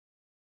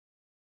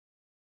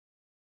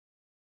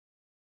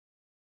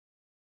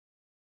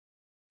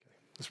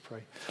Let's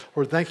pray.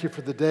 Lord, thank you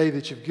for the day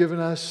that you've given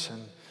us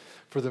and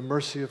for the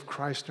mercy of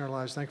Christ in our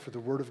lives. Thank you for the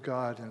Word of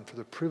God and for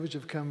the privilege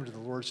of coming to the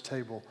Lord's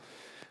table.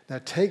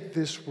 Now take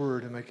this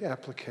Word and make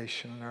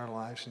application in our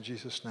lives. In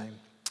Jesus' name,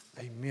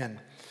 amen.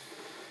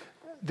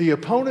 The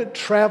opponent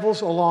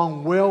travels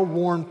along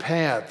well-worn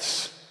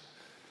paths.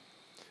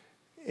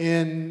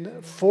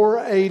 In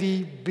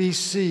 480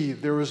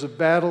 BC, there was a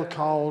battle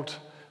called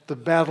the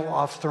Battle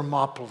of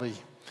Thermopylae.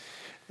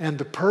 And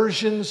the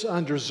Persians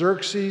under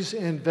Xerxes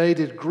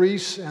invaded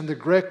Greece, and the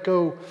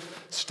Greco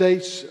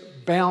states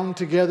bound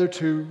together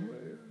to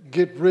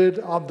get rid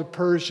of the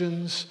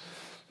Persians.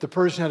 The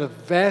Persians had a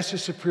vastly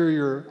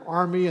superior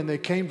army, and they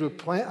came to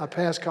a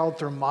pass called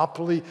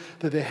Thermopylae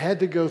that they had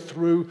to go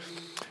through.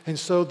 And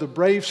so the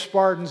brave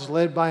Spartans,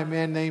 led by a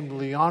man named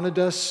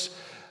Leonidas,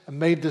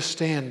 made the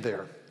stand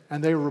there.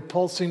 And they were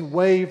repulsing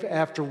wave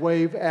after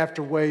wave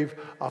after wave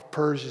of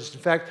Persians. In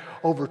fact,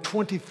 over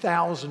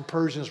 20,000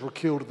 Persians were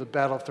killed at the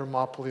Battle of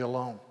Thermopylae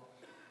alone.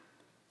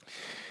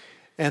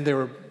 And they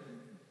were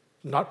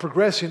not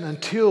progressing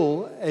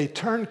until a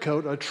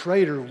turncoat, a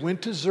traitor,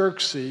 went to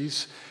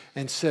Xerxes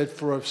and said,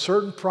 for a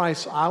certain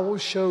price, I will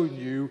show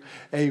you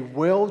a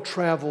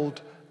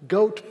well-traveled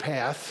goat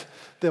path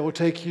that will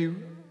take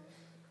you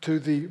to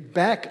the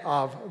back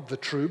of the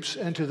troops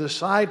and to the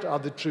side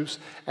of the troops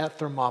at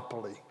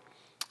Thermopylae.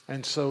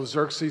 And so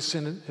Xerxes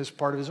sent his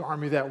part of his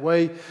army that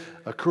way.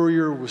 A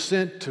courier was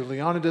sent to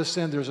Leonidas,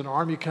 saying there's an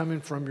army coming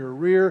from your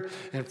rear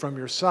and from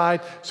your side.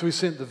 So he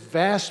sent the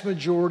vast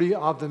majority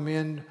of the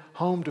men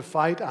home to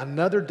fight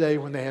another day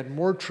when they had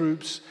more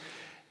troops.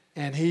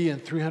 And he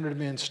and 300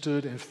 men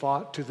stood and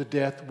fought to the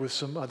death with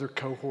some other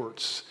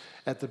cohorts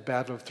at the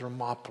Battle of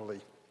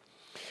Thermopylae.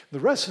 The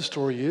rest of the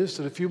story is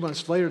that a few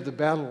months later, the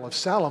Battle of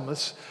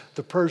Salamis,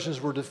 the Persians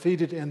were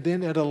defeated, and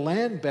then at a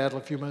land battle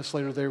a few months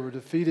later, they were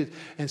defeated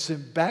and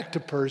sent back to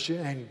Persia,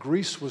 and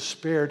Greece was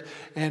spared.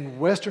 And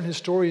Western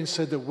historians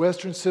said that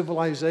Western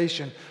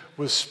civilization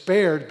was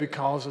spared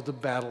because of the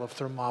Battle of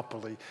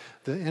Thermopylae.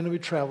 The enemy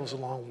travels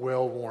along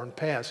well-worn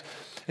paths.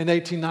 In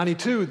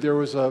 1892, there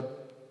was a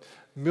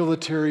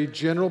military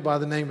general by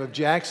the name of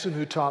Jackson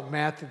who taught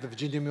math at the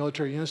Virginia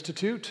Military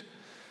Institute.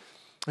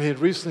 He had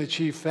recently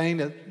achieved fame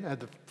at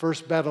the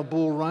first Battle of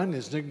Bull Run.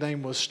 His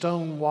nickname was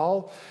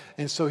Stonewall.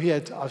 And so he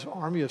had an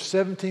army of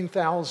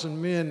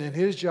 17,000 men, and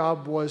his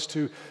job was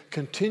to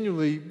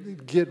continually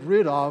get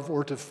rid of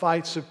or to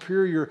fight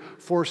superior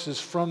forces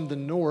from the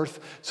north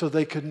so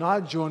they could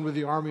not join with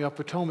the Army of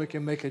Potomac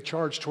and make a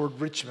charge toward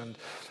Richmond.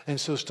 And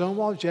so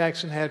Stonewall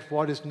Jackson had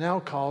what is now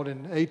called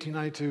in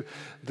 1892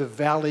 the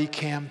Valley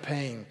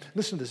Campaign.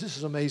 Listen to this. This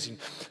is amazing.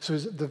 So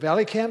the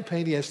Valley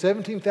Campaign, he has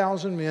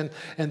 17,000 men,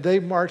 and they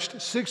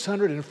marched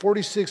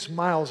 646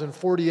 miles in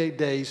 48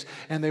 days,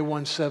 and they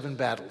won 7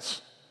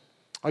 battles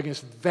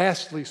against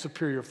vastly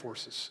superior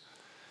forces.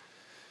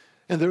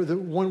 And the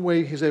one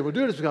way he's able to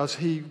do it is because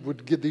he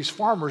would get these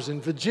farmers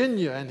in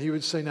Virginia, and he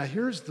would say, now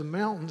here's the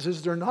mountains.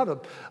 Is there not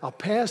a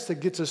pass that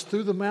gets us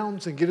through the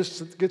mountains and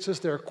gets us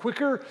there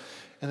quicker?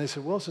 And they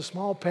said, well, it's a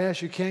small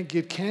pass. You can't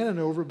get cannon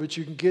over it, but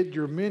you can get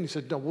your men. He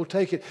said, no, we'll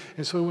take it.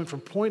 And so he went from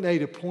point A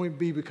to point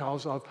B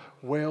because of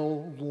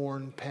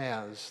well-worn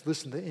paths.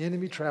 Listen, the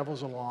enemy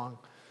travels along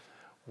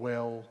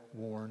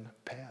well-worn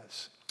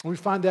paths. And we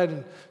find that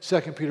in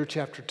 2 Peter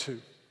chapter 2.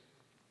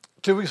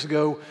 2 weeks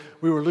ago,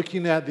 we were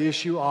looking at the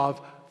issue of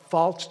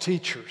false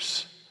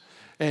teachers.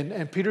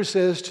 And Peter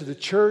says to the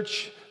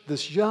church,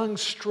 this young,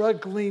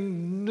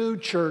 struggling, new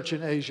church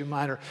in Asia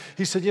Minor,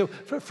 he said,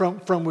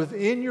 from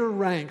within your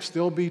ranks,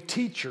 there'll be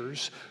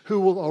teachers who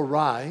will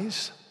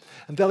arise,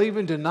 and they'll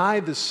even deny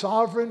the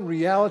sovereign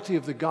reality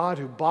of the God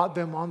who bought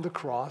them on the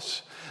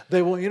cross.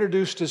 They will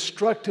introduce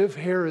destructive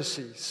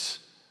heresies.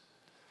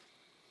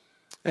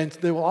 And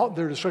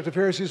their destructive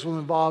heresies will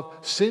involve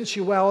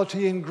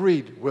sensuality and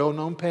greed,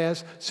 well-known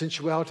paths,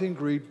 sensuality and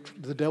greed.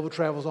 The devil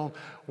travels on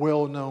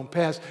well-known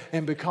paths.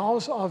 And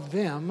because of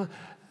them,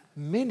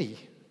 many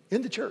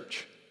in the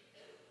church,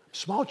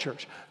 small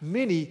church,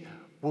 many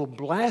will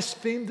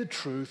blaspheme the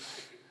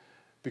truth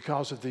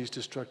because of these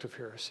destructive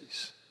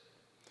heresies.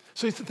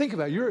 So you think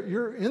about it.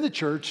 You're in the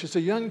church. It's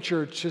a young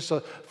church. It's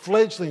a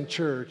fledgling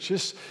church.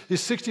 It's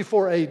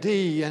 64 AD,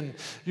 and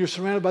you're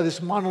surrounded by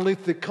this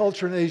monolithic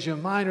culture in Asia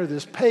Minor,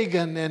 this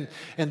pagan, and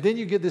then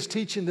you get this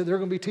teaching that there are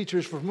going to be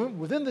teachers from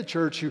within the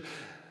church who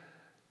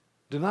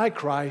deny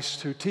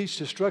Christ, who teach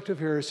destructive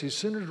heresies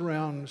centered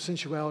around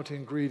sensuality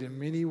and greed, and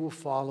many will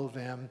follow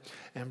them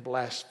and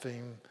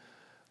blaspheme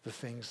the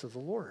things of the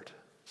Lord.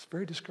 It's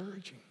very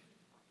discouraging.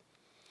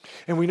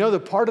 And we know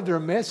that part of their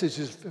message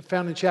is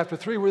found in chapter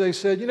 3 where they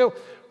said,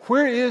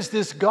 where is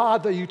this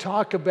God that you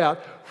talk about?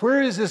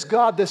 Where is this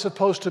God that's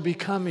supposed to be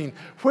coming?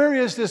 Where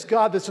is this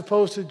God that's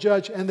supposed to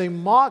judge? And they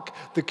mock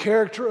the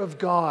character of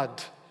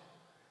God.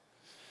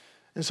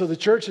 And so the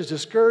church is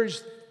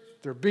discouraged.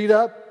 They're beat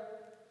up.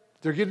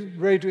 They're getting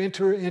ready to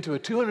enter into a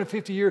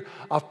 250 year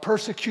of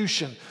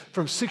persecution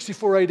from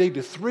 64 AD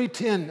to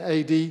 310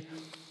 AD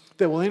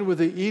that will end with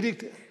the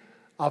Edict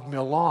of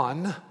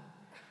Milan.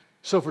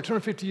 So for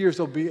 250 years,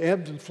 there'll be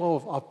ebbs and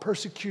flow of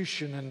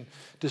persecution and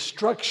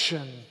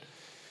destruction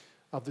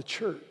of the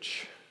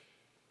church.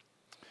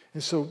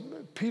 And so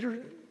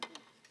Peter,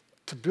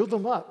 to build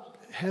them up,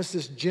 has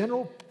this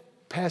general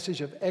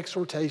passage of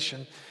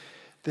exhortation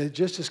that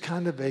just is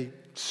kind of a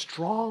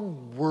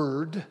strong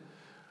word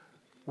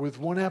with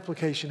one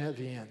application at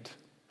the end.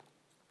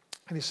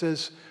 And he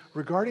says,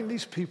 regarding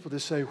these people that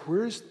say,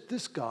 where is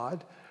this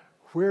God?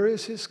 Where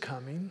is his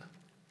coming?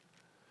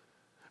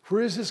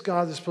 Where is this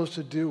God that's supposed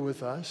to deal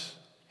with us?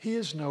 He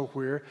is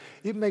nowhere.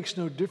 It makes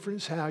no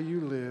difference how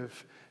you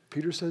live.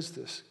 Peter says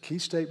this, key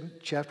statement,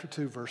 chapter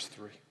 2, verse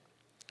 3.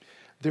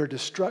 Their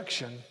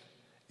destruction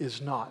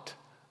is not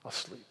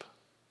asleep.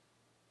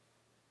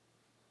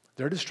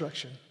 Their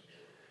destruction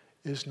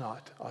is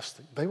not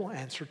asleep. They will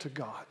answer to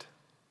God.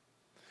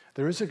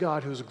 There is a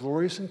God who is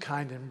glorious and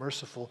kind and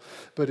merciful,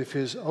 but if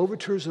his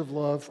overtures of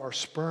love are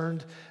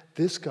spurned,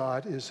 this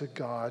God is a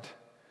God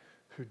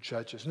who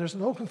judges. And there's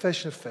an old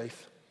confession of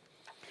faith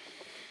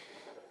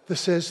that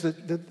says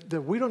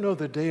that we don't know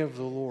the day of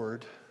the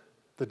Lord,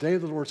 the day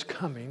of the Lord's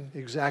coming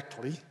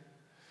exactly,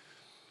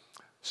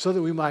 so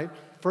that we might,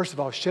 first of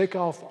all, shake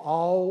off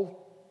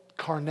all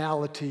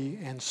carnality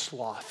and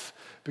sloth,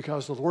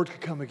 because the Lord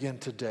could come again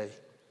today.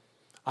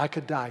 I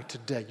could die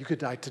today. You could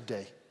die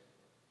today.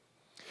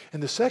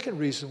 And the second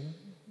reason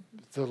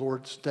the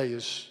Lord's day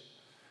is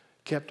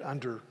kept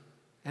under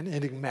an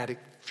enigmatic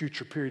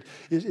future period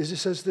is it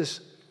says this,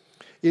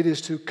 it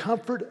is to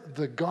comfort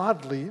the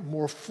godly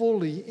more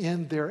fully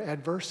in their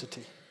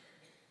adversity.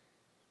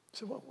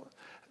 So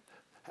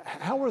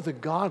how are the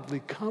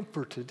godly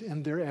comforted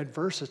in their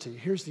adversity?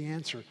 Here's the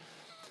answer.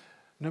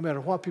 No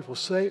matter what people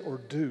say or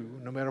do,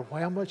 no matter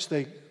how much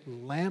they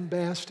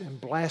lambast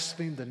and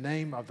blaspheme the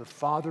name of the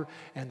Father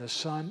and the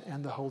Son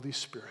and the Holy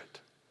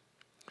Spirit,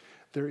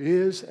 there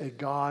is a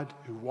God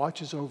who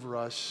watches over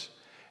us,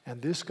 and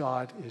this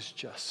God is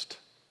just.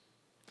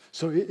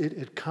 So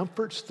it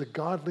comforts the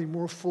godly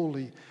more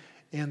fully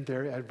in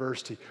their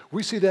adversity.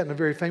 We see that in a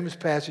very famous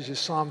passage in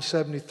Psalm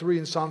 73.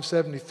 In Psalm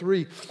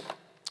 73,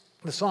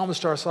 the psalmist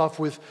starts off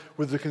with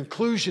the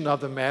conclusion of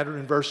the matter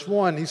in verse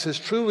 1. He says,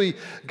 truly,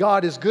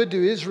 God is good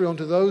to Israel and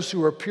to those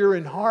who are pure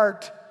in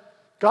heart.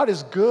 God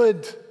is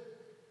good.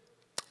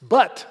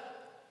 But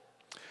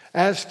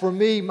as for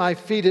me, my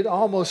feet had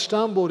almost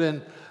stumbled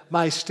and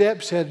my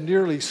steps had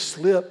nearly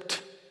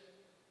slipped.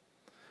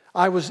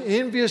 I was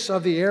envious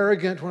of the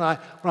arrogant when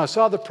I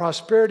saw the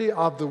prosperity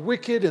of the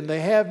wicked, and they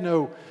have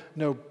no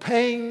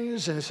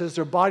pangs, and it says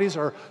their bodies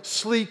are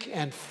sleek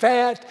and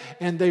fat,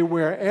 and they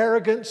wear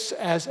arrogance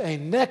as a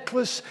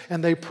necklace,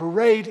 and they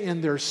parade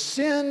in their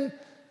sin.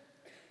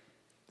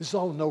 This is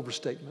all an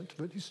overstatement,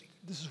 but this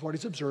is what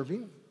he's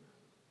observing.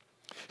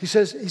 He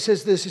says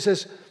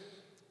this,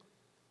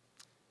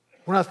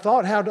 when I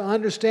thought how to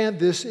understand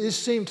this, it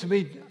seemed to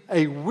me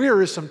a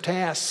wearisome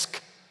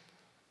task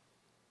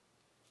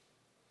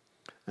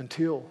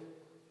until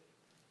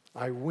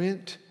I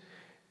went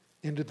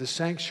into the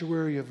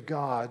sanctuary of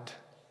God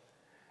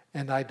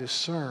and I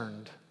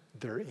discerned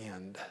their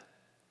end.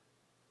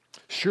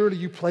 Surely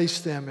you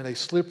place them in a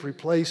slippery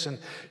place and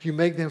you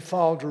make them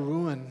fall to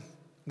ruin.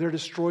 They're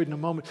destroyed in a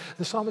moment.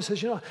 The psalmist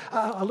says,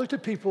 I looked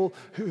at people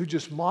who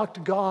just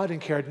mocked God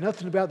and cared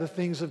nothing about the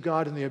things of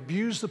God, and they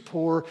abused the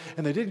poor,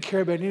 and they didn't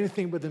care about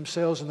anything but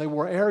themselves, and they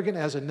were arrogant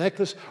as a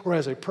necklace or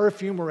as a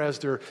perfume or as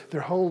their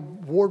whole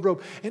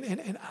wardrobe.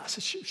 And I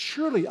said,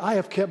 surely I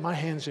have kept my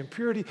hands in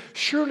purity.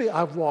 Surely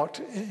I've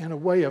walked in a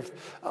way of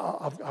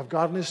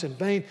godliness in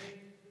vain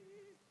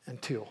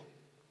until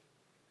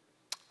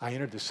I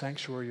entered the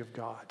sanctuary of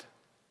God.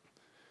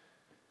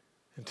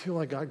 Until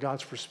I got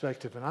God's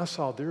perspective, and I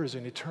saw there is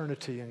an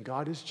eternity, and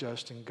God is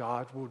just, and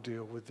God will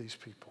deal with these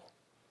people.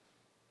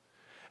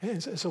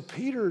 And so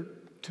Peter,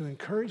 to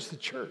encourage the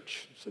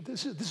church, so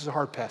this is a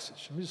hard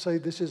passage. Let me just say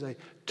this is a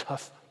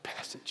tough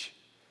passage.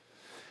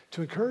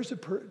 To encourage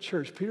the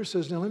church, Peter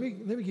says, now let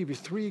me give you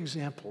 3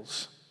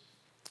 examples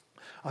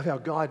of how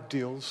God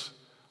deals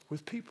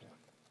with people.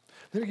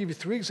 Let me give you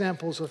 3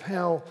 examples of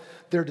how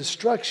their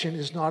destruction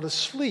is not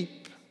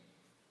asleep.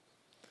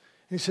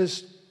 And he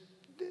says,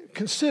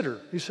 consider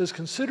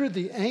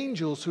the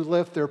angels who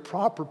left their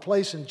proper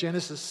place in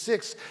Genesis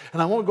 6.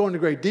 And I won't go into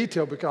great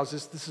detail because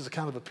this is a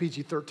kind of a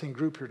PG-13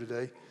 group here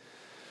today.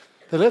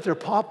 They left their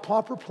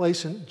proper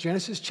place in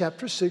Genesis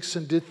chapter 6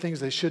 and did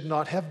things they should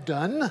not have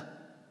done. And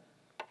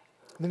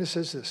then it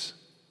says this.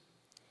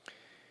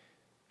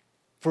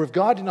 For if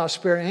God did not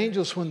spare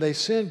angels when they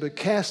sinned, but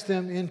cast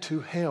them into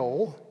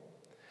hell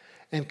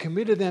and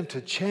committed them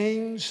to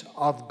chains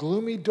of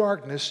gloomy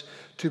darkness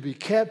to be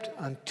kept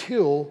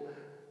until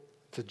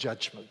the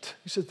judgment.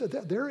 He says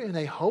that they're in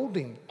a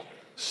holding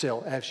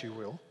cell, as you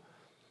will,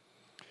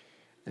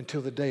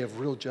 until the day of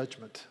real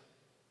judgment.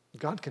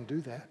 God can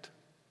do that.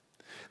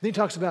 Then he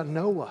talks about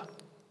Noah.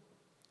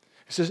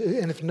 He says,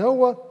 and if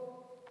Noah,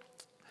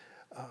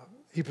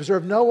 he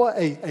preserved Noah,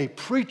 a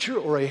preacher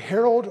or a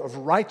herald of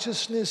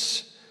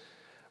righteousness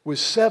with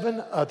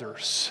 7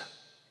 others,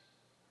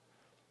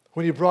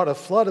 when he brought a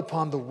flood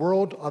upon the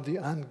world of the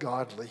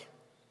ungodly.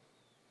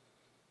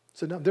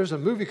 So now, there's a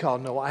movie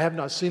called Noah. I have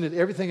not seen it.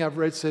 Everything I've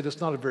read said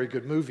it's not a very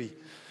good movie.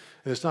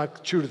 And it's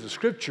not true to the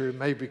scripture.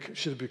 It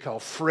should be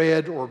called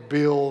Fred or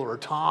Bill or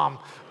Tom,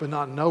 but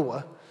not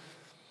Noah.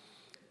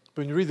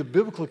 But when you read the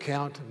biblical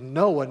account,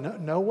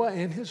 Noah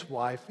and his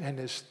wife and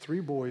his 3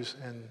 boys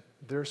and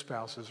their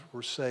spouses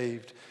were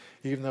saved,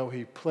 even though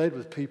he pled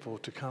with people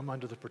to come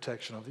under the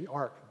protection of the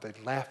ark. They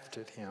laughed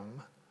at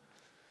him.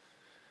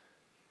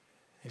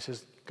 He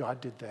says,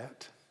 God did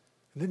that.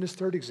 And then his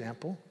third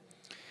example,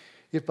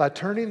 if by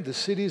turning the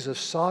cities of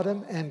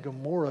Sodom and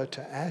Gomorrah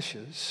to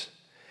ashes,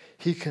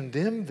 he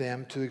condemned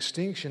them to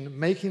extinction,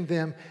 making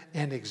them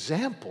an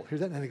example. Hear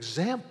that? An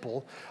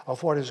example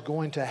of what is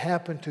going to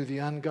happen to the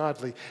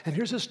ungodly. And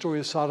here's the story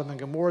of Sodom and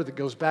Gomorrah that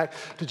goes back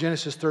to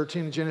Genesis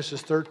 13. In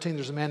Genesis 13,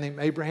 there's a man named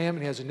Abraham,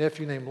 and he has a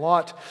nephew named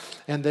Lot.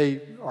 And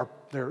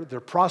they're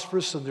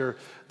prosperous, and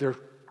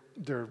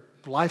their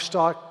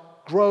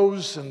livestock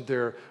grows, and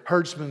their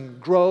herdsmen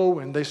grow,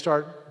 and they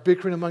start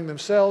bickering among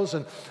themselves.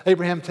 And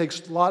Abraham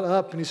takes Lot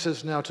up, and he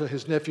says now to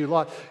his nephew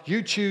Lot,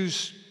 you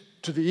choose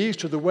to the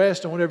east or the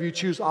west, and whatever you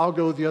choose, I'll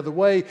go the other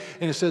way.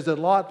 And it says that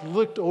Lot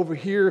looked over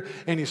here,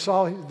 and he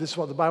saw, this is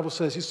what the Bible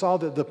says, he saw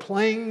that the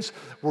plains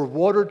were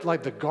watered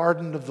like the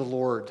garden of the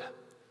Lord.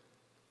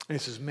 And he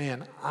says,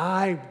 man,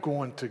 I'm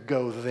going to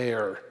go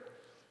there.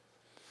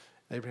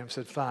 Abraham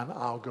said, fine,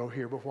 I'll go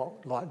here. But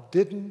what Lot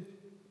didn't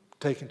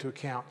take into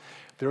account,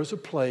 there was a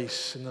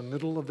place in the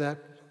middle of that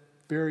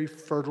very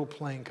fertile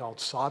plain called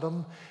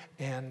Sodom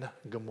and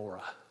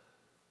Gomorrah.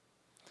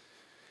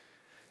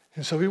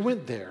 And so he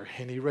went there,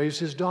 and he raised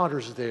his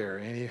daughters there,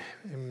 and he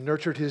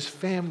nurtured his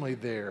family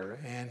there,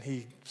 and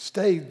he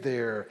stayed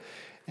there,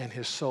 and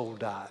his soul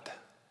died.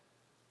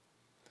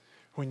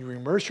 When you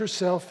immerse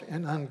yourself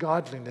in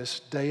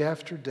ungodliness day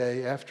after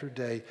day after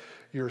day,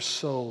 your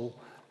soul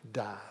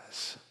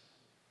dies.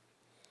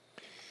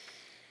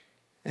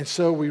 And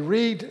so we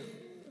read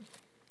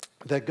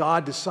that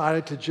God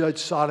decided to judge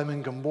Sodom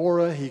and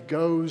Gomorrah. He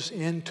goes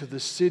into the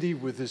city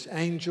with his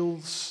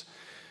angels.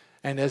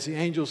 And as the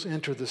angels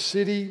enter the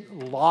city,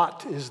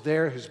 Lot is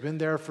there, who's been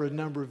there for a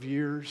number of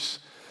years.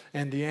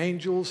 And the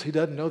angels, he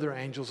doesn't know they're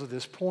angels at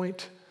this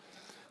point.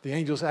 The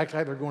angels act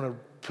like they're going to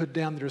put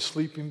down their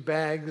sleeping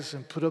bags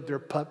and put up their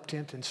pup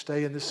tent and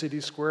stay in the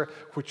city square,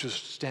 which is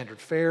standard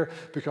fare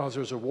because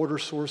there's a water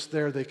source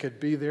there. They could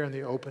be there in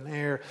the open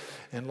air.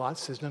 And Lot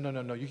says,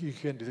 no, you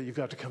can't do that. You've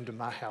got to come to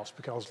my house,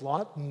 because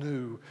Lot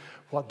knew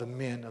what the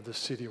men of the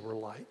city were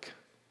like.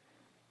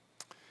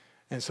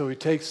 And so he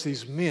takes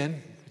these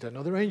men, he doesn't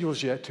know they're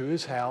angels yet, to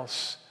his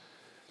house,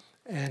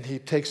 and he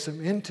takes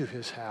them into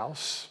his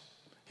house.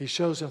 He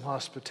shows them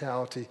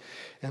hospitality,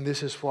 and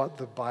this is what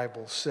the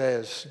Bible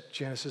says,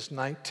 Genesis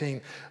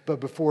 19. But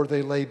before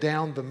they lay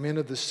down, the men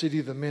of the city,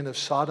 the men of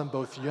Sodom,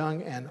 both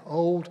young and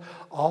old,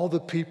 all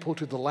the people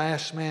to the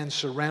last man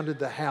surrounded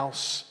the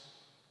house.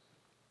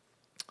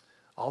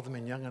 All the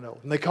men, young and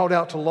old. And they called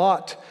out to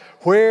Lot,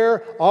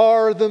 where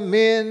are the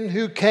men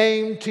who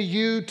came to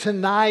you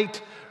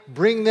tonight?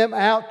 Bring them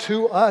out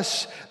to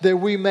us that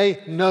we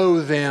may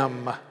know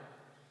them.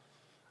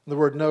 The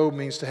word know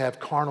means to have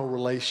carnal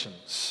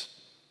relations.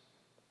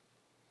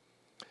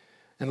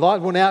 And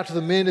Lot went out to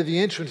the men of the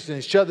entrance, and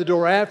he shut the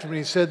door after him, and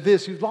he said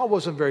this. Lot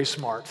wasn't very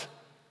smart.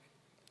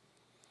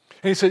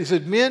 And he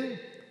said, men,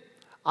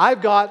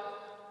 I've got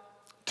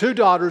 2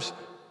 daughters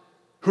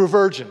who are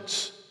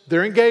virgins.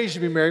 They're engaged to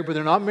be married, but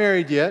they're not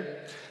married yet.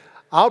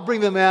 I'll bring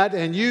them out,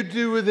 and you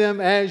do with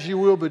them as you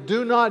will, but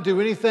do not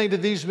do anything to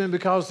these men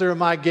because they're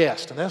my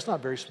guests. And that's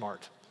not very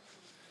smart.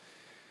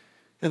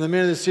 And the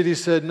men of the city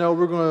said, no,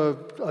 we're going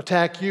to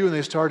attack you. And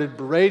they started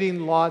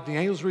berating Lot. The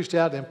angels reached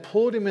out and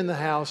pulled him in the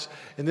house.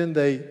 And then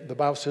the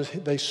Bible says,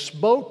 they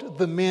smote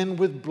the men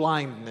with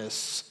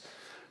blindness,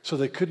 so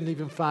they couldn't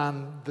even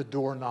find the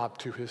doorknob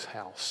to his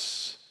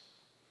house.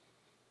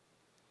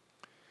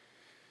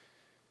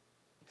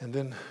 And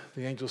then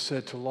the angel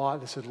said to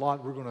Lot, they said,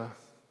 Lot, we're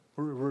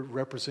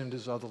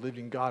representatives of the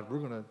living God.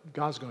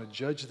 God's going to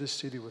judge this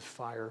city with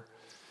fire.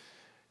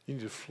 You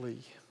need to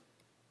flee.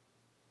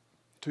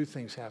 2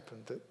 things happen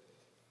that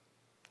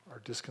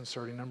are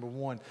disconcerting. Number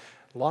 1,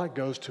 Lot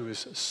goes to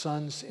his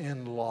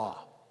sons-in-law,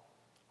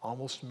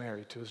 almost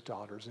married to his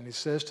daughters. And he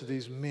says to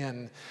these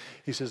men,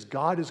 he says,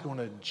 God is going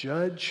to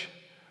judge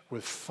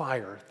with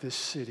fire this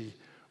city.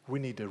 We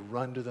need to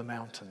run to the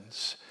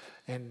mountains.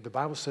 And the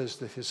Bible says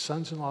that his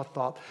sons-in-law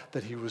thought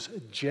that he was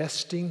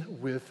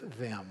jesting with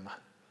them.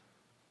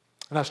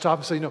 And I stop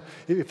and say,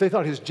 if they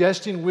thought he was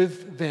jesting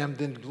with them,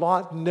 then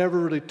Lot never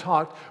really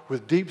talked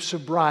with deep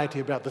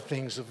sobriety about the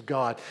things of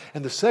God.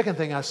 And the second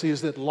thing I see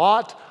is that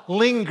Lot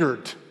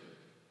lingered.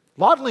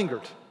 Lot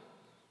lingered.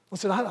 I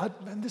said,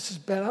 man, this is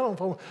bad. I don't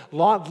know.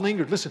 Lot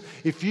lingered. Listen,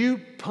 if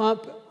you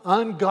pump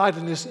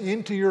ungodliness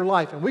into your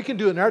life, and we can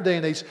do it in our day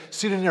and age,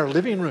 sitting in our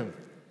living room.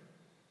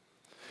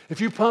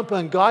 If you pump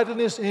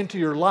ungodliness into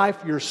your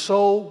life, your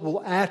soul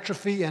will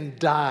atrophy and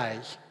die.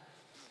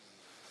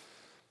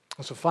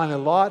 And so finally,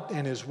 Lot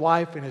and his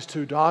wife and his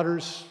 2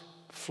 daughters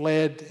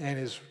fled, and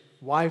his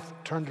wife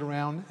turned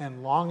around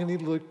and longingly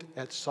looked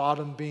at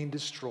Sodom being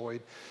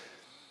destroyed.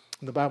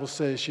 And the Bible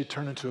says she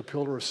turned into a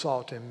pillar of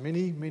salt. And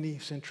many, many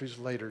centuries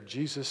later,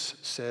 Jesus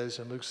says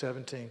in Luke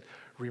 17,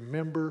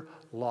 remember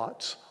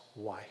Lot's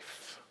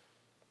wife.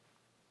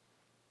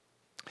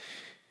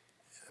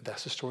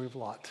 That's the story of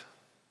Lot.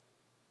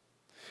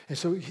 And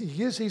so he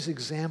gives these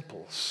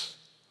examples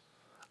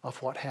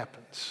of what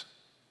happens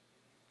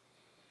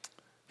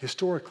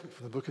historically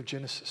from the book of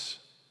Genesis.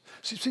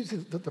 See,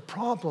 the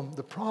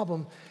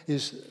problem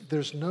is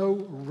there's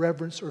no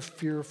reverence or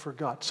fear for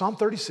God. Psalm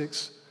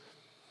 36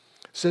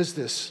 says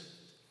this.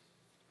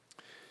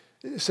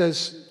 It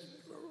says,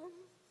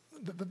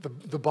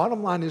 the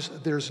bottom line is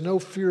there's no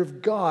fear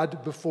of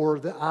God before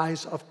the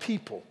eyes of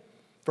people.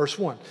 Verse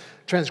 1,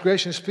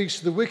 transgression speaks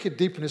to the wicked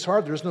deep in his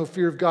heart. There's no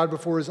fear of God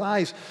before his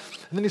eyes.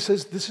 And then he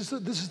says, this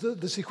is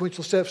the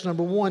sequential steps.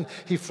 Number 1,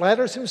 he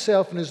flatters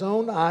himself in his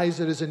own eyes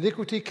that his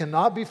iniquity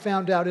cannot be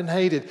found out and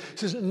hated. He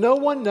says, no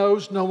one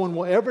knows, no one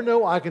will ever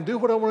know. I can do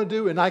what I want to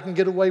do and I can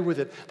get away with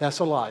it. That's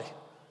a lie.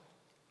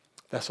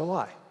 That's a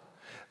lie.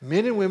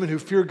 Men and women who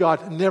fear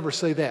God never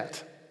say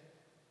that.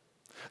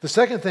 The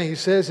second thing he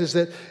says is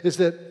that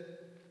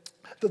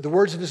the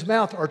words of his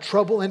mouth are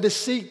trouble and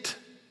deceit.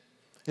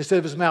 Instead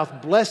of his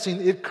mouth blessing,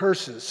 it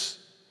curses.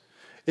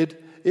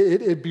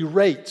 It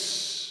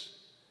berates.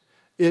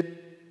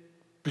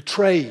 It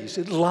betrays.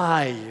 It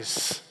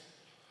lies.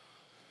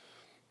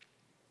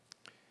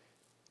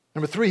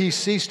 Number 3, he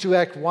ceased to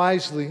act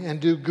wisely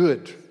and do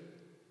good.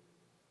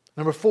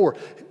 Number 4,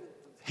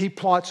 he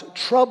plots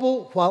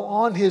trouble while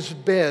on his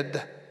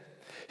bed.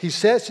 He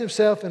sets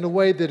himself in a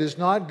way that is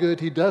not good.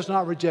 He does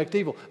not reject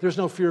evil. There's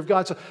no fear of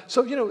God.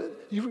 So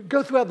you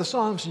go throughout the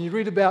Psalms and you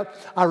read about,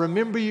 I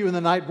remember you in the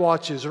night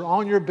watches, or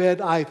on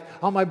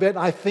my bed,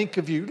 I think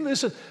of you.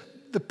 Listen,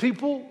 the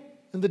people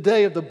in the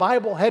day of the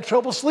Bible had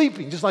trouble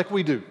sleeping, just like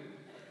we do.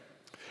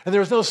 And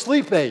there was no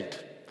sleep aid.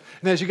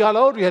 And as you got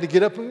older, you had to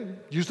get up and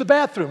use the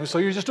bathroom. And so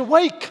you're just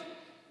awake.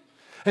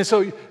 And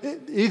so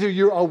either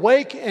you're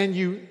awake and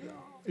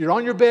you're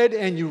on your bed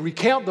and you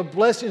recount the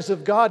blessings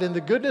of God and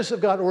the goodness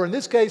of God, or in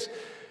this case,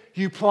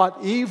 you plot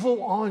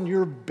evil on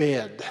your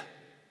bed.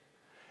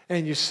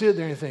 And you sit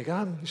there and you think,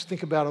 just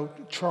think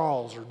about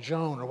Charles or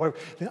Joan or whatever.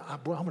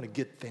 I'm going to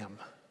get them.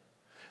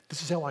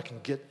 This is how I can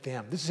get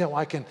them. This is how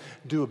I can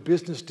do a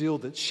business deal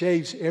that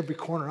shaves every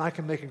corner and I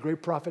can make a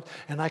great profit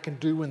and I can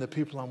do in the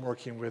people I'm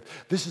working with.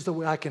 This is the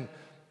way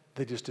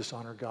they just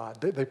dishonor God.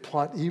 They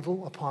plot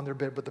evil upon their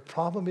bed. But the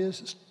problem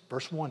is,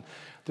 verse 1,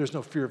 there's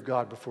no fear of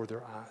God before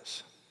their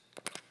eyes.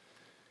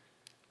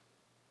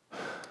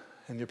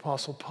 And the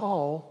Apostle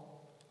Paul,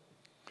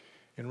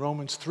 in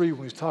Romans 3,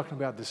 when he's talking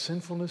about the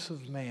sinfulness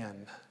of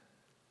man,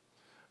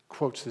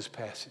 quotes this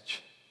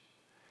passage.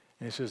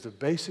 And he says the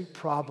basic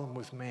problem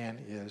with man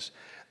is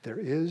there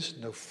is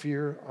no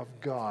fear of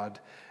God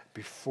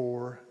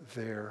before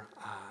their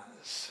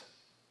eyes.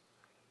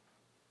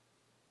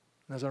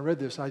 And as I read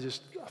this, I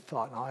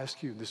thought, and I'll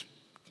ask you, this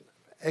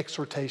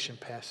exhortation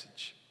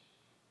passage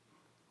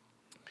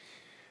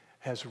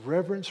has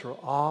reverence or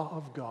awe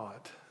of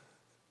God,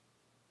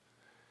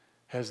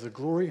 has the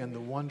glory and the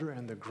wonder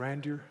and the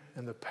grandeur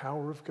and the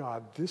power of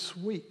God this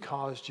week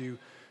caused you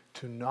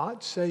to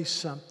not say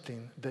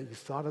something that you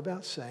thought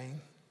about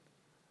saying,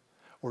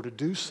 or to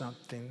do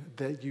something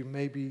that you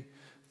maybe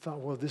thought,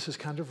 well, this is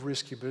kind of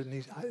risky, but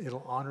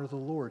it'll honor the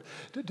Lord.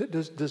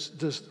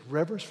 Does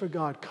reverence for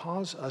God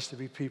cause us to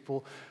be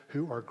people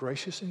who are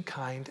gracious and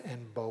kind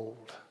and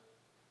bold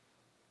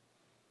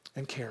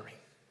and caring?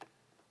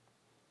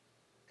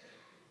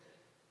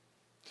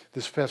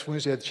 This past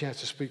Wednesday, I had the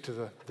chance to speak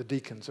to the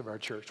deacons of our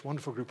church,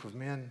 wonderful group of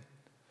men.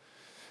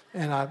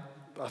 And I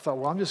thought,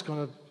 well, I'm just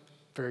going to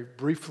very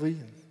briefly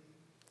and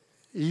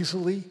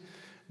easily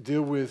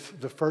deal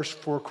with the first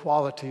 4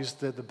 qualities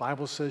that the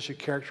Bible says should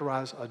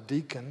characterize a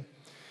deacon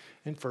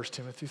in 1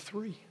 Timothy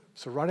 3.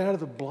 So right out of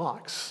the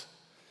blocks,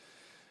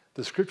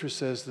 the scripture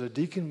says that a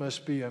deacon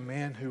must be a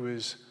man who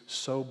is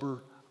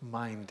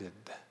sober-minded.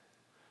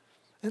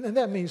 And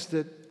that means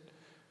that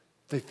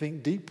they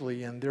think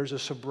deeply and there's a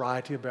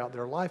sobriety about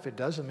their life. It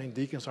doesn't mean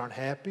deacons aren't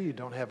happy,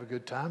 don't have a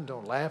good time,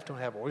 don't laugh, don't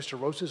have oyster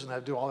roasts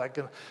and do all that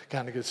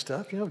kind of good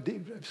stuff.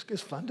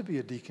 It's fun to be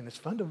a deacon. It's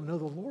fun to know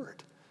the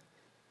Lord.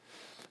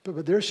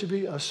 But there should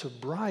be a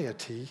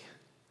sobriety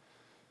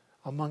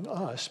among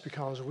us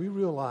because we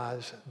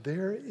realize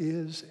there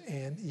is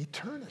an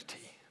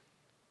eternity.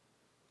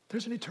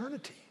 There's an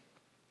eternity.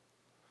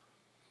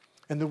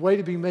 And the way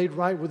to be made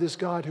right with this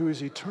God who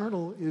is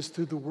eternal is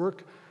through the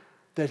work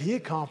that he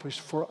accomplished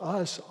for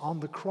us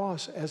on the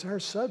cross as our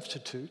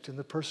substitute in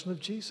the person of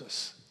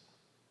Jesus.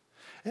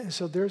 And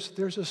so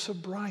there's a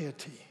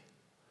sobriety.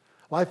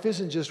 Life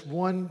isn't just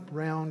one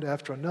round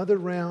after another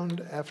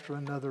round after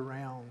another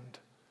round.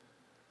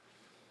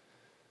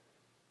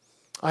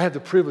 I have the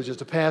privilege as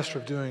the pastor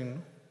of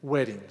doing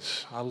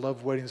weddings. I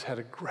love weddings. Had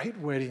a great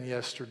wedding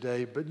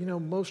yesterday, but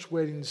most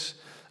weddings,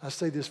 I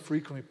say this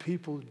frequently,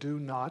 people do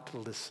not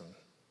listen.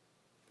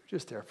 They're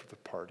just there for the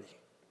party.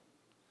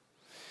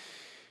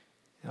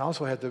 And I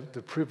also had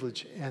the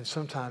privilege and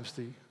sometimes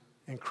the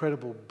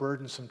incredible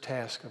burdensome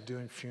task of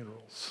doing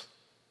funerals.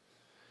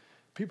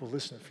 People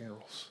listen at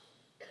funerals.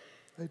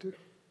 They do.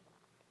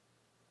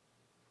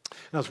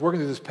 And I was working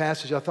through this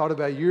passage. I thought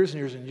about years and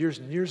years and years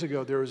and years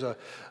ago, there was a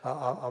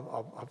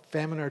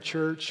family in our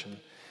church, and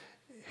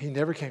he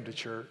never came to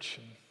church.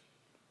 And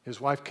his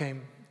wife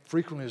came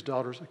frequently, his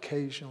daughters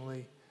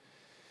occasionally.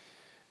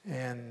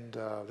 And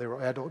they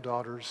were adult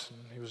daughters,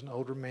 and he was an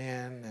older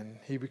man, and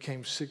he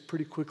became sick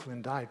pretty quickly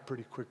and died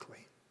pretty quickly.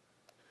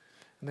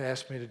 And they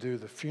asked me to do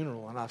the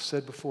funeral, and I've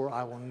said before,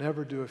 I will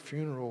never do a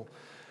funeral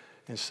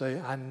and say,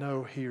 I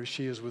know he or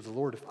she is with the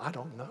Lord if I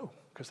don't know,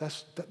 because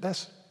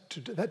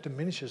that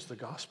diminishes the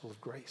gospel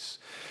of grace.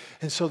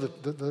 And so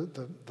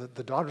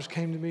the daughters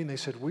came to me, and they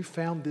said, we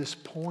found this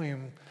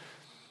poem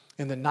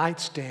in the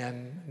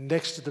nightstand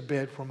next to the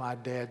bed where my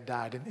dad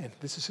died. And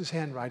this is his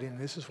handwriting, and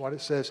this is what it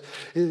says.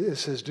 It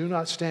says, do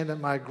not stand at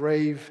my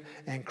grave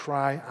and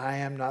cry, I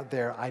am not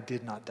there, I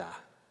did not die.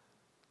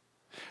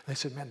 And they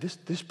said, man,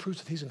 this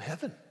proves that he's in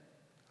heaven.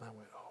 And I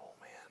went, oh,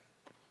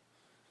 man.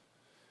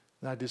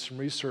 And I did some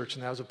research,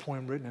 and that was a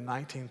poem written in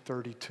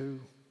 1932.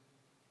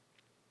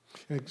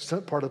 And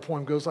some part of the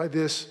poem goes like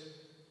this.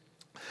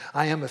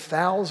 I am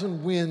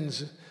 1,000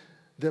 winds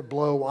that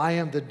blow. I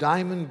am the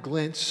diamond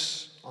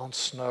glints on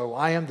snow.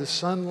 I am the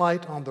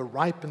sunlight on the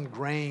ripened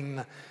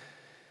grain.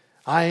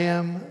 I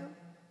am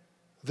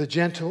the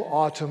gentle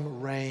autumn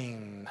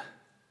rain.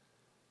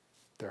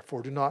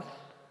 Therefore, do not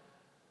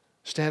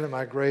stand at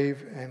my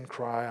grave and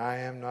cry, I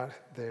am not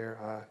there,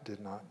 I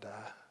did not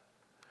die.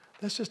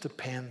 That's just a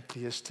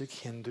pantheistic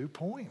Hindu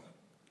poem.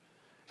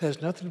 It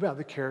has nothing about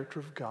the character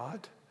of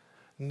God,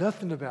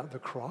 nothing about the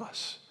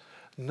cross,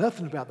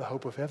 nothing about the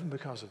hope of heaven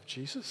because of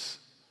Jesus.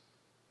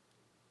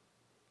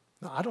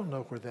 Now, I don't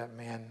know where that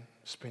man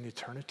spent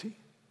eternity.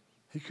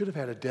 He could have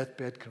had a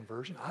deathbed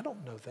conversion. I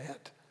don't know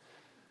that.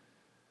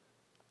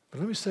 But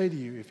let me say to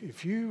you,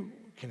 if you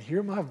can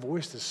hear my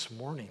voice this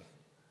morning,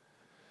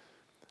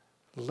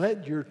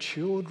 let your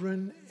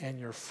children and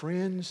your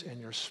friends and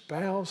your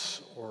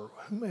spouse or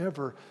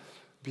whomever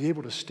be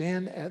able to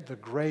stand at the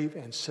grave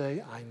and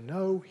say, I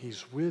know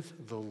he's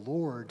with the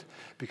Lord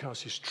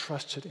because he's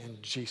trusted in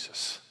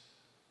Jesus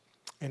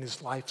and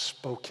his life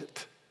spoke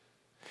it.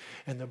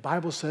 And the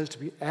Bible says to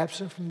be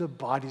absent from the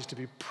body is to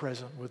be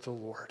present with the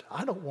Lord.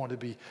 I don't want to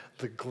be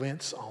the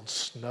glints on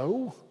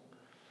snow.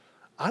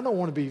 I don't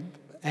want to be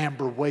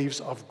amber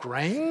waves of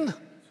grain.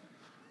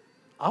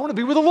 I want to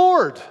be with the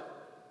Lord,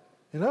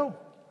 you know.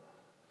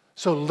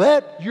 So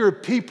let your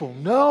people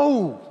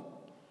know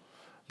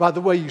by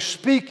the way you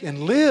speak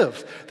and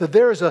live that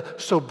there is a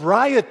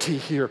sobriety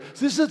here.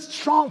 This is a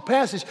strong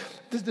passage.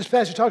 This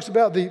passage talks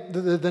about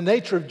the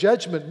nature of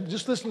judgment.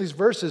 Just listen to these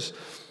verses.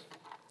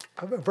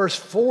 Verse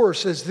 4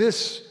 says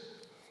this,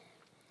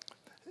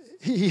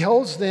 he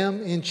holds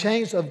them in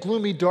chains of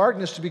gloomy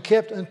darkness to be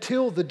kept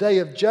until the day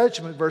of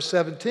judgment. Verse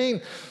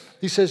 17,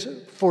 he says,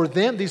 for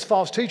them, these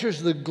false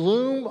teachers, the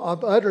gloom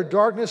of utter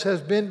darkness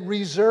has been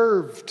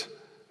reserved.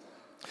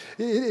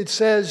 It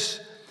says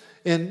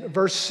in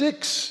verse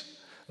 6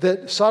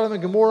 that Sodom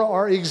and Gomorrah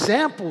are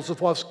examples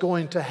of what's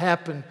going to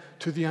happen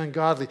to the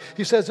ungodly.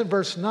 He says in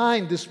verse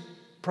 9, this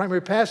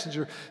primary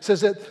passage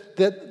says that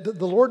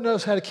the Lord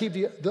knows how to keep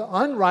the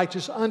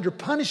unrighteous under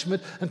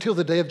punishment until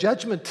the day of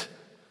judgment.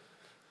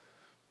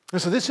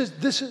 And so this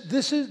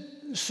is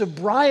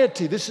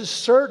sobriety. This is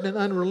certain and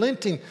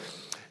unrelenting.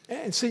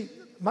 And see,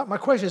 my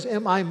question is,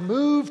 am I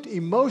moved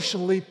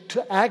emotionally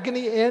to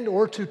agony and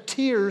or to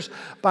tears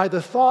by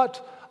the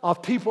thought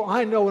of people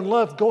I know and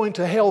love going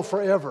to hell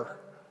forever?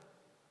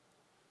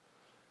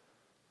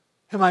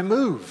 Am I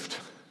moved?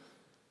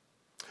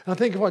 And I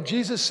think of what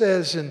Jesus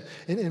says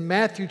in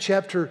Matthew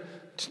chapter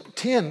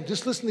 10.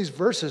 Just listen to these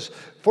verses.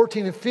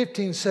 14 and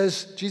 15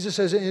 says, Jesus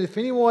says, and if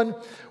anyone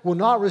will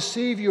not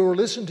receive you or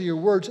listen to your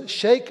words,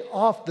 shake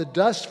off the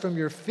dust from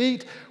your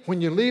feet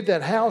when you leave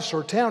that house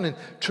or town. And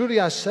truly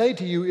I say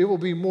to you, it will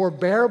be more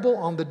bearable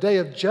on the day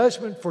of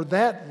judgment for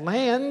that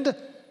land,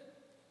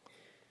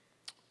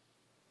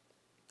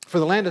 for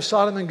the land of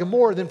Sodom and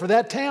Gomorrah, than for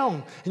that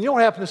town. And you know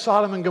what happened to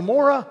Sodom and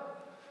Gomorrah?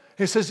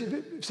 It says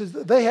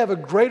they have a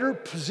greater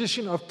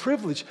position of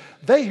privilege.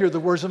 They hear the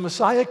words of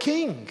Messiah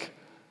King.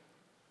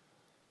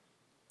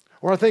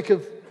 Or I think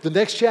of the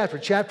next chapter,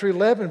 chapter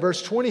 11,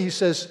 verse 20, he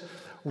says,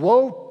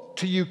 woe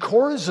to you,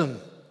 Chorazin,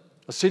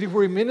 a city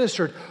where he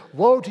ministered.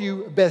 Woe to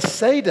you,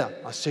 Bethsaida,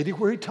 a city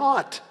where he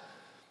taught.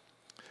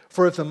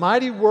 For if the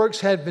mighty works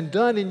had been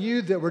done in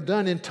you that were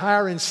done in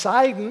Tyre and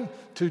Sidon,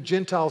 two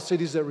Gentile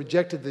cities that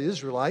rejected the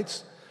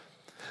Israelites,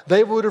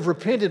 they would have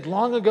repented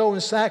long ago in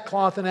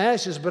sackcloth and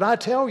ashes. But I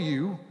tell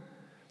you,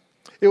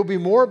 it will be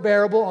more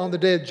bearable on the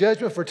day of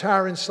judgment for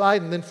Tyre and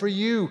Sidon than for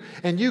you.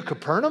 And you,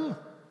 Capernaum,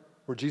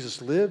 where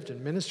Jesus lived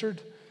and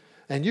ministered,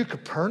 and you,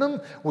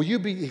 Capernaum, will you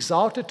be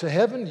exalted to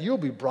heaven? You'll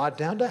be brought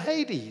down to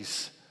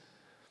Hades.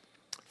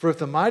 For if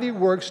the mighty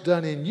works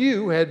done in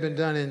you had been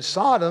done in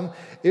Sodom,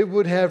 it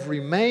would have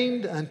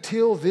remained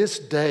until this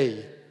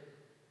day.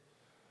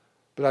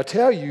 But I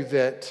tell you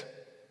that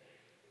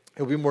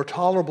it will be more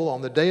tolerable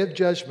on the day of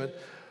judgment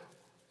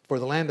for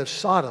the land of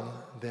Sodom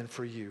than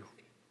for you.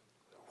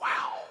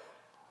 Wow.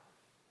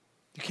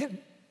 You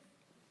can't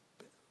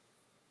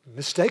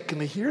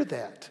mistakenly hear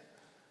that.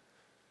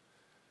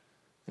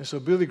 And so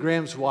Billy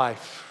Graham's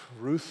wife,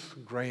 Ruth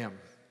Graham,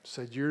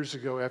 said years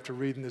ago after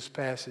reading this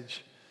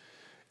passage,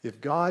 if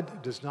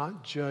God does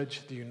not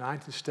judge the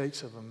United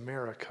States of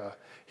America,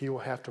 he will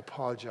have to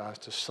apologize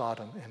to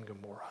Sodom and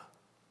Gomorrah.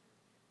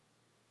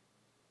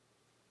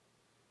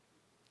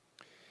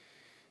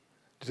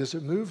 Does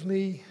it move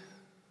me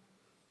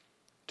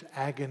to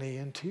agony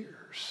and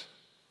tears?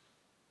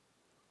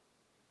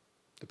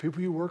 The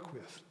people you work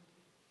with,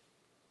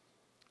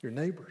 your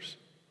neighbors,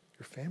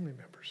 your family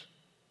members.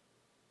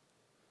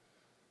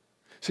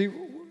 See,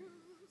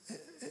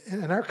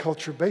 in our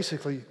culture,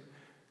 basically,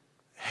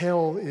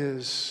 hell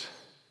is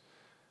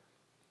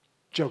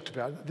joked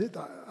about.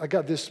 I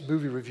got this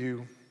movie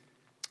review,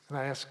 and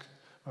I asked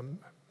my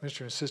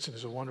ministry assistant,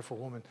 who's a wonderful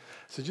woman, I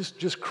said,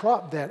 just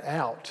crop that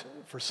out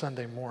for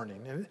Sunday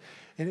morning.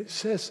 And it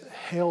says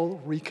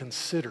Hell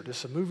Reconsidered.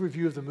 It's a movie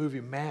review of the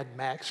movie Mad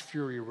Max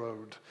Fury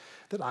Road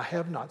that I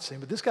have not seen.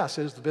 But this guy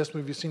says it's the best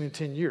movie he's seen in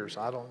 10 years.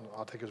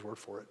 I'll take his word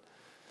for it.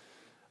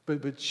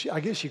 But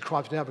I guess she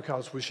cropped it out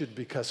because we shouldn't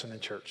be cussing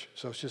in church.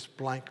 So it's just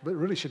blank, but it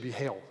really should be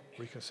Hell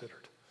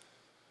Reconsidered.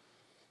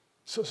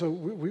 So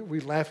we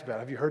laugh about it.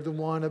 Have you heard the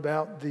one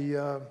about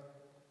the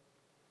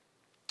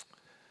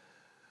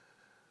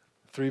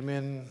 3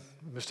 men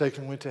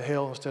mistakenly went to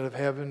hell instead of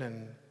heaven,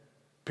 and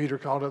Peter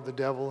called up the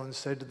devil and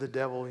said to the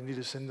devil, you need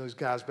to send those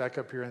guys back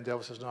up here. And the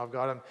devil says, no, I've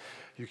got them.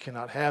 You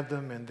cannot have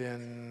them. And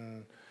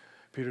then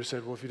Peter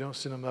said, well, if you don't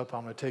send them up,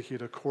 I'm going to take you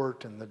to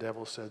court. And the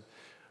devil said,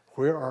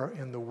 where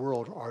in the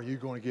world are you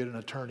going to get an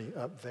attorney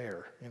up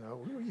there? You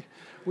know,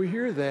 we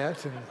hear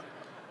that,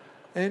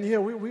 and you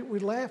know, we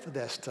laugh at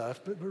that stuff,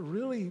 but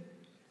really,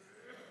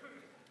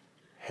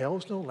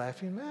 hell's no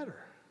laughing matter.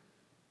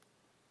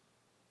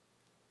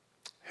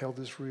 Hell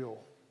is real.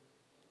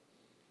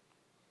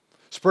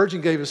 Spurgeon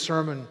gave a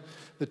sermon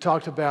that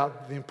talked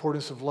about the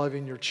importance of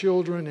loving your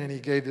children, and he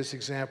gave this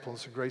example.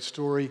 It's a great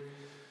story.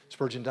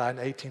 Spurgeon died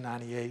in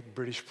 1898,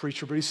 British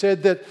preacher, but he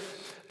said that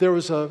there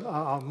was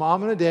a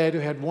mom and a dad who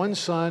had one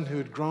son who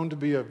had grown to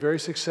be a very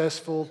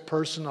successful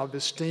person of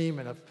esteem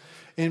and of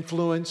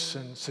influence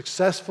and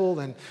successful,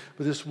 and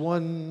with this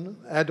one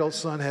adult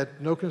son had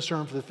no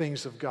concern for the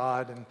things of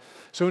God. And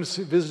so he went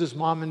to visit his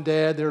mom and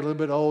dad. They're a little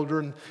bit older,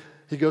 and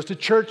he goes to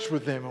church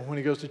with them. And when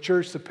he goes to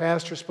church, the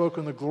pastor spoke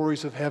on the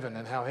glories of heaven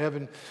and how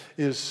heaven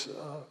is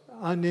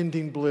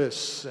unending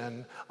bliss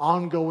and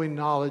ongoing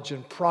knowledge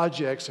and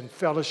projects and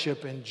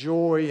fellowship and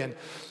joy, and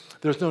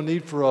there's no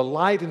need for a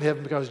light in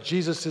heaven because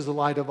Jesus is the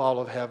light of all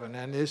of heaven.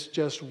 And it's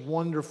just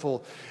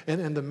wonderful.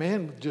 And the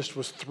man just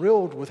was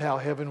thrilled with how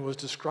heaven was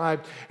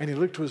described. And he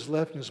looked to his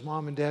left, and his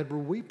mom and dad were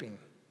weeping.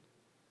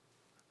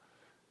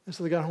 And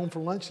so they got home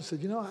for lunch and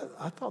said, you know,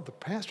 I thought the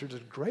pastor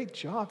did a great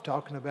job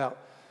talking about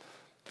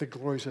the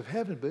glories of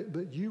heaven,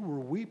 but you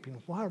were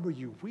weeping. Why were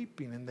you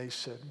weeping? And they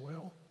said,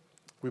 well,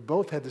 we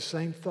both had the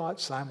same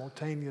thought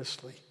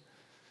simultaneously.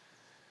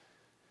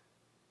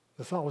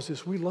 The thought was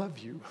this: we love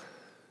you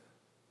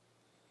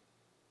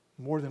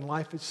more than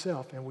life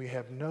itself, and we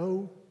have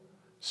no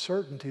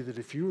certainty that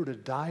if you were to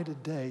die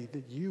today,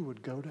 that you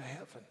would go to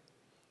heaven.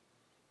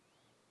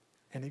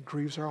 And it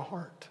grieves our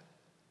heart.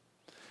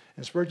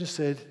 And Spurgeon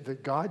said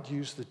that God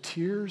used the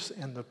tears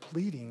and the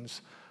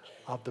pleadings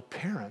of the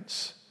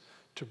parents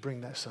to bring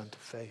that son to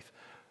faith.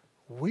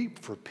 Weep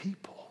for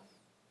people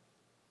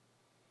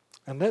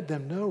and let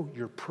them know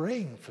you're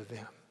praying for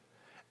them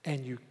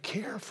and you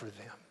care for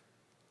them.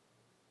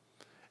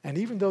 And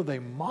even though they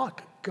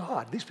mock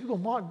God, these people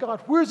mock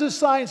God. Where's the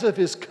signs of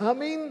his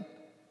coming?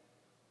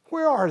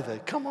 Where are they?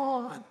 Come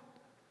on.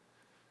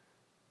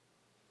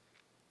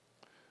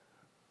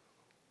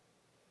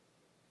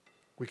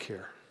 We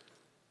care.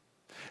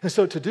 And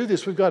so to do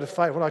this, we've got to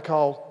fight what I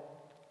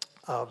call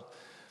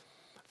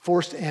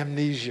forced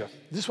amnesia.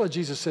 This is what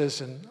Jesus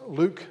says in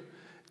Luke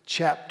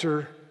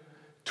chapter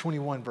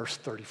 21, verse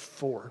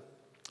 34.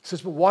 He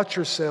says, but watch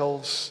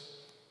yourselves,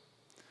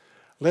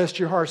 lest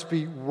your hearts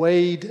be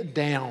weighed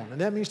down. And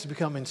that means to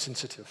become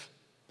insensitive.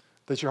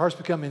 That your hearts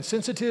become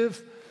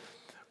insensitive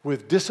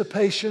with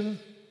dissipation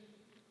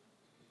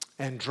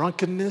and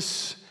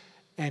drunkenness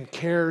and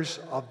cares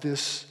of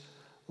this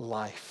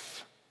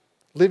life.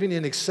 Living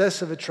in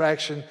excessive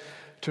attraction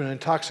to an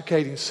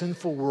intoxicating,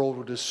 sinful world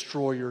will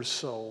destroy your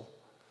soul.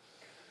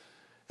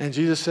 And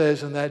Jesus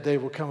says, in that day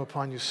will come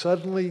upon you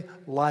suddenly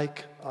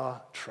like a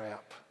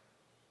trap.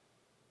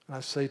 And I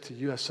say to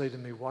you, I say to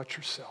me, watch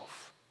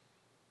yourself.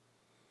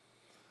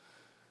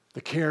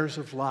 The cares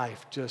of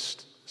life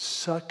just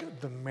suck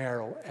the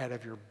marrow out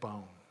of your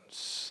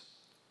bones.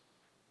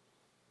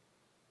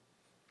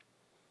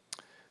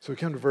 So we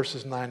come to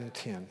verses 9 and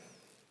 10,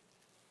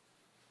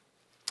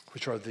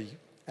 which are the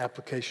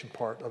application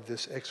part of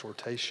this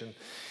exhortation.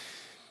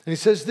 And he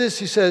says this,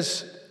 he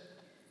says,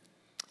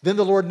 then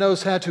the Lord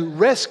knows how to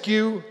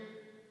rescue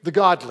the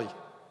godly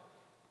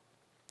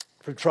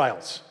from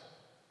trials.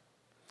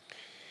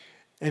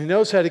 And he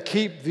knows how to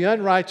keep the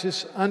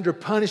unrighteous under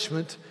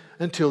punishment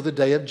until the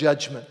day of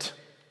judgment.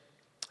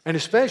 And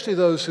especially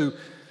those who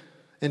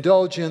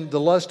indulge in the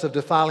lust of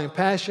defiling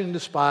passion, and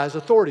despise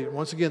authority. And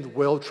once again, the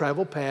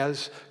well-traveled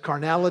paths,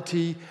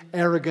 carnality,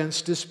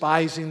 arrogance,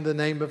 despising the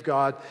name of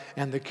God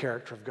and the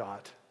character of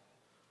God.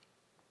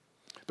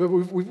 But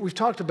we've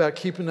talked about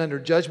keeping under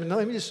judgment. Now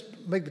let me just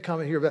make the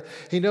comment here about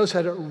he knows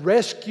how to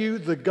rescue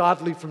the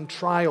godly from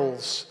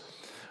trials.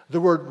 The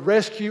word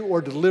rescue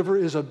or deliver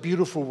is a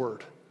beautiful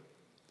word.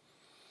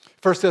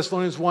 1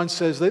 Thessalonians 1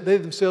 says they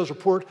themselves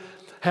report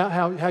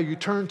how you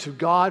turn to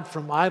God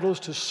from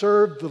idols to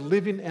serve the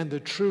living and the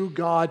true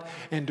God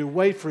and to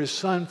wait for His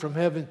Son from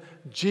heaven,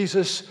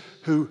 Jesus,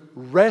 who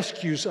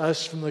rescues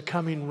us from the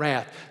coming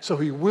wrath. So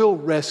He will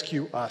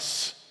rescue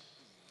us.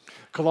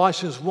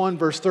 Colossians 1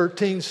 verse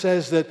 13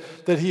 says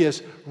that He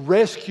has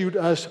rescued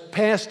us,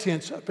 past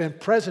tense and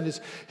present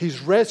tense.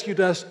 He's rescued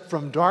us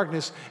from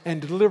darkness and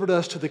delivered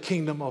us to the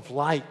kingdom of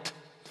light.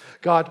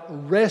 God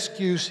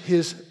rescues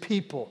His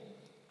people.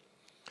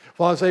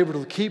 While He's able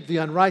to keep the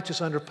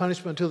unrighteous under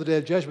punishment until the day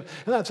of judgment.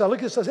 And so I look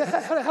at this and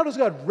I say, how does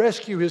God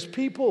rescue His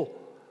people?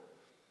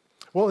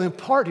 Well, in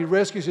part, He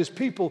rescues His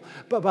people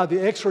by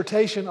the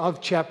exhortation of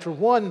chapter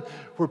 1,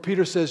 where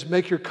Peter says,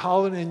 make your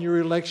calling and your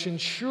election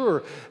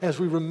sure. As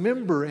we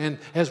remember and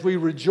as we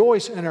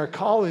rejoice in our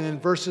calling in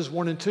verses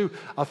 1 and 2,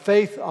 a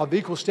faith of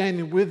equal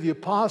standing with the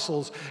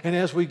apostles, and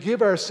as we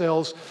give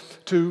ourselves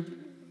to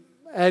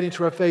adding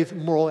to our faith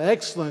moral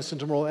excellence, and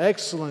to moral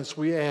excellence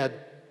we add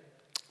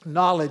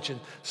knowledge and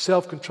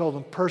self-control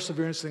and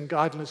perseverance and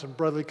godliness and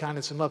brotherly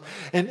kindness and love.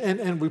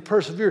 And we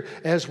persevere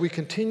as we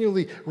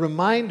continually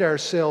remind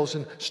ourselves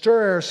and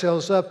stir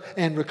ourselves up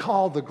and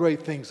recall the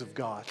great things of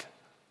God.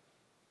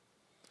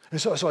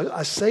 And so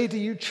I say to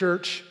you,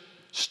 church,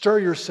 stir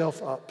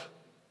yourself up.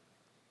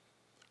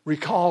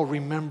 Recall,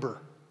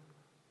 remember.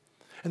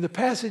 And the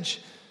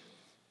passage,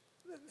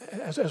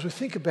 as we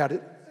think about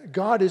it,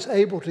 God is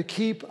able to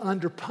keep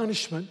under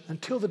punishment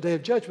until the day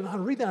of judgment. I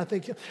read that and I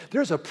think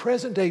there's a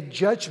present day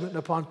judgment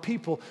upon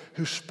people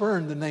who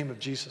spurn the name of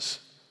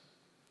Jesus.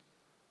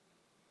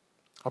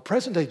 A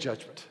present day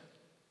judgment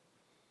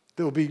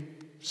that will be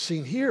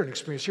seen here and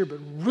experienced here, but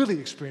really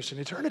experienced in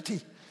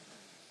eternity.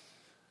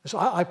 And so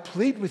I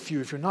plead with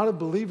you, if you're not a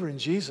believer in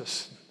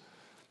Jesus,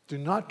 do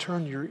not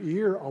turn your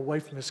ear away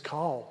from His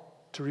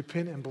call to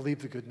repent and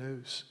believe the good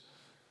news.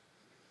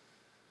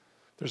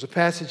 There's a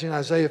passage in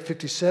Isaiah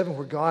 57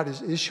 where God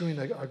is issuing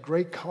a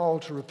great call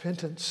to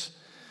repentance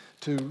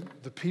to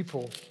the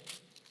people.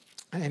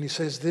 And He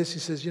says this, He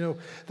says,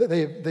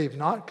 that they've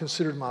not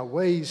considered my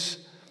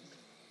ways.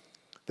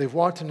 They've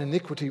walked in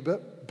iniquity,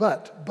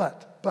 but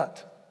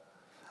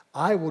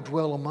I will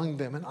dwell among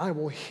them, and I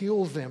will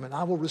heal them, and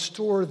I will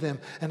restore them,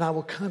 and I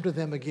will come to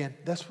them again.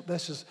 That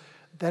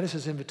is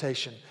His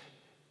invitation.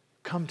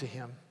 Come to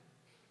Him.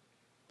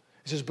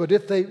 He says, but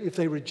if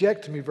they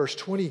reject me, verse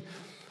 20,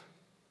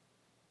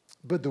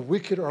 but the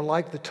wicked are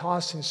like the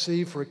tossing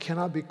sea, for it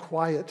cannot be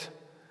quiet.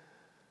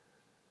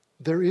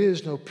 There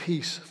is no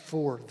peace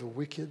for the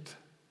wicked.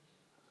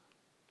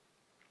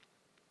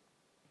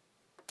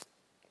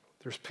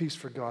 There's peace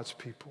for God's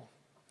people.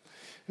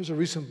 There's a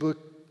recent book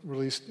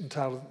released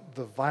entitled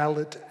The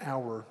Violet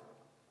Hour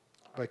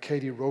by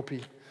Katie Rope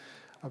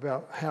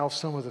about how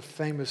some of the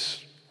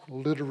famous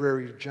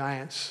literary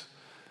giants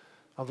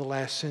of the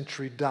last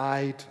century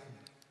died.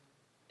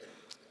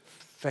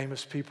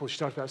 Famous people. She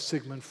talked about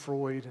Sigmund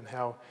Freud and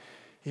how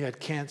he had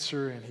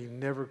cancer and he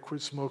never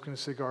quit smoking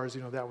cigars.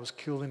 That was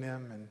killing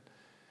him.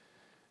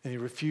 And he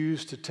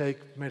refused to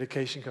take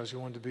medication because he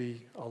wanted to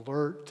be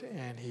alert.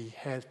 And he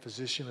had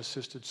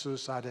physician-assisted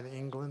suicide in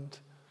England.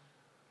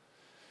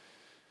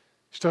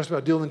 She talks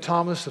about Dylan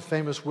Thomas, the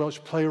famous Welsh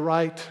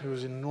playwright who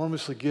was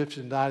enormously gifted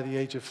and died at the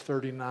age of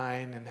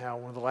 39, and how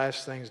one of the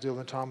last things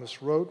Dylan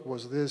Thomas wrote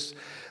was this: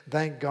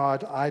 thank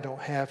God I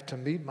don't have to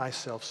meet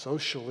myself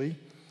socially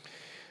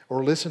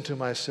or listen to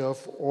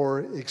myself, or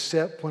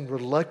except when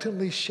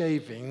reluctantly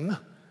shaving,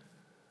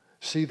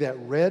 see that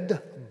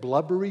red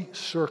blubbery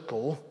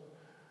circle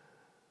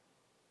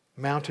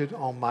mounted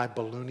on my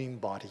ballooning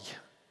body.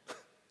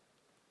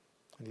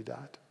 And he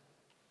died.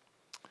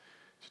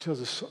 She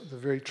tells us the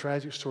very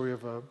tragic story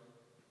of a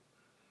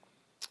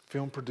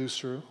film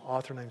producer,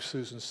 author named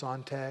Susan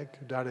Sontag,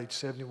 who died at age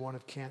 71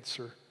 of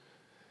cancer.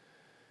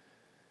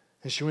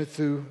 And she went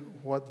through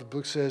what the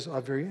book says,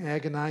 a very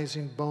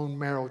agonizing bone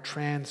marrow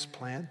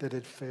transplant that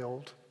had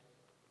failed.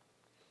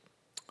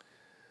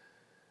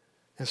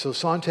 And so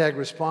Sontag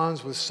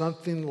responds with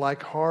something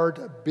like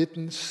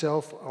hard-bitten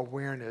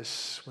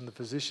self-awareness when the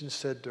physician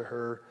said to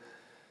her,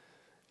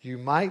 you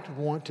might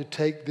want to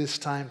take this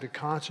time to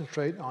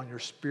concentrate on your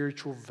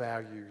spiritual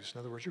values. In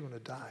other words, you're going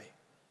to die.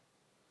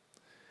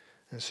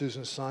 And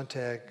Susan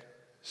Sontag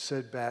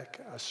said back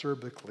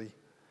acerbically,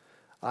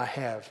 I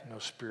have no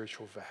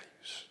spiritual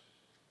values.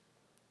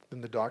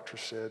 Then the doctor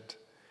said,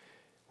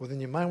 well, then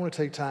you might want to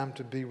take time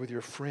to be with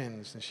your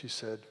friends. And she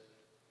said,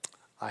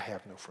 I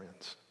have no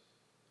friends.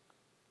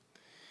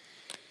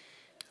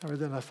 And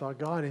then I thought,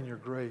 God, in your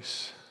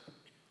grace,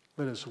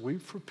 let us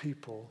weep for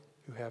people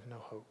who have no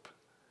hope.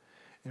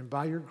 And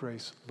by your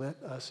grace,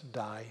 let us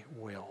die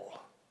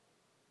well.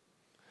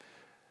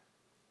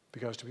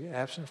 Because to be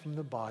absent from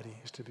the body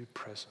is to be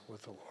present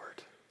with the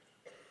Lord.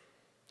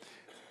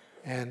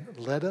 And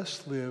let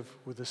us live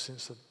with a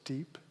sense of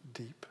deep,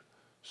 deep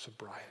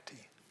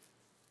sobriety.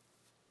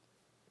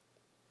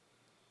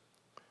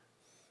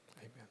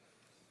 Amen.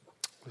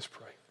 Let's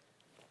pray.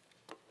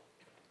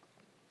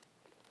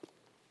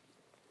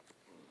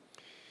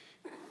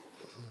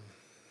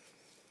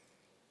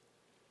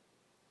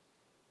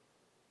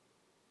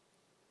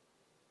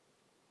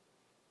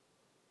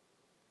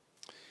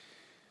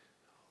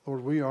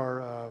 Lord, we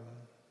are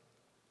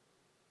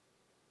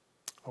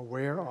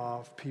aware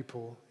of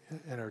people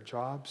in our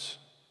jobs,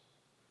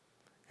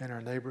 in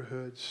our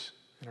neighborhoods,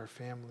 in our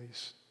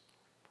families,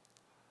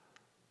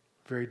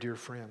 very dear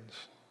friends,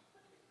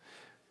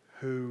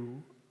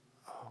 who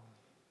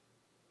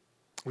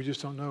we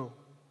just don't know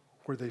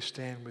where they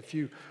stand with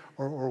you,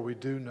 or we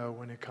do know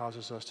when it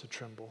causes us to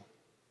tremble.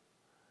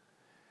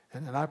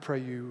 And I pray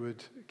you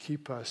would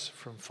keep us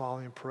from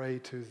falling prey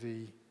to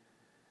the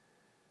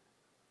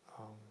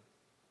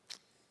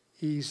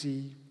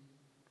easy,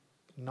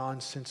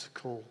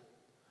 nonsensical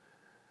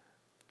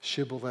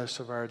shibboleths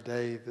of our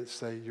day that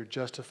say you're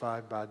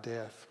justified by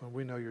death, when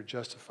we know you're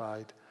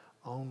justified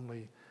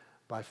only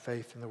by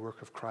faith in the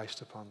work of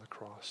Christ upon the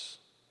cross.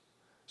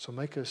 So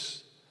make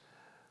us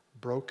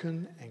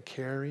broken and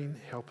caring.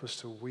 Help us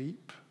to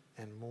weep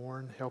and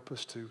mourn. Help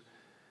us to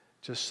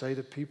just say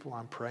to people,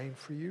 I'm praying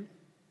for you.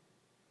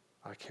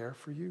 I care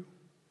for you.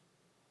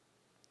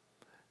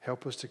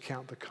 Help us to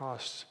count the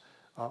costs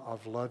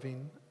of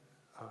loving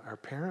our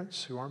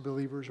parents who aren't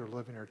believers, or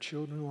loving our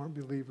children who aren't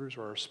believers,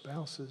 or our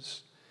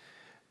spouses.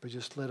 But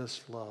just let us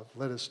love.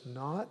 Let us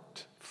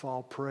not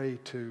fall prey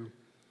to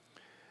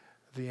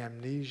the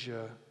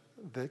amnesia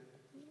that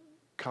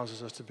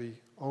causes us to be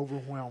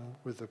overwhelmed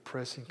with the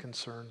pressing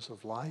concerns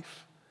of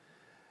life.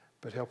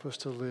 But help us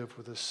to live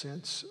with a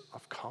sense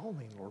of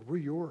calling, Lord. We're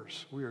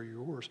yours. We are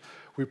yours.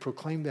 We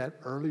proclaimed that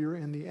earlier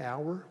in the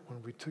hour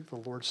when we took the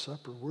Lord's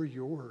Supper. We're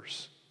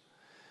yours.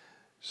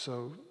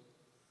 So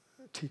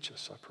teach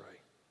us, I pray.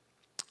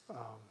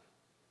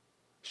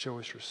 Show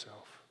us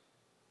yourself.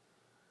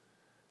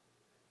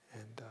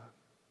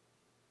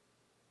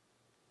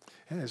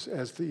 And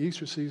as the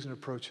Easter season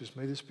approaches,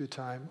 may this be a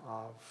time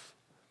of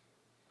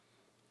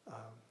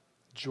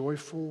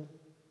joyful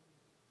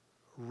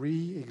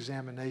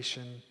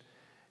re-examination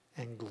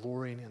and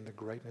glorying in the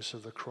greatness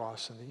of the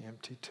cross and the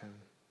empty tomb.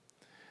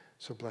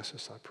 So bless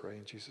us, I pray,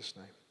 in Jesus'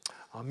 name.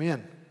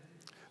 Amen.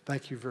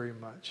 Thank you very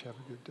much. Have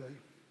a good day.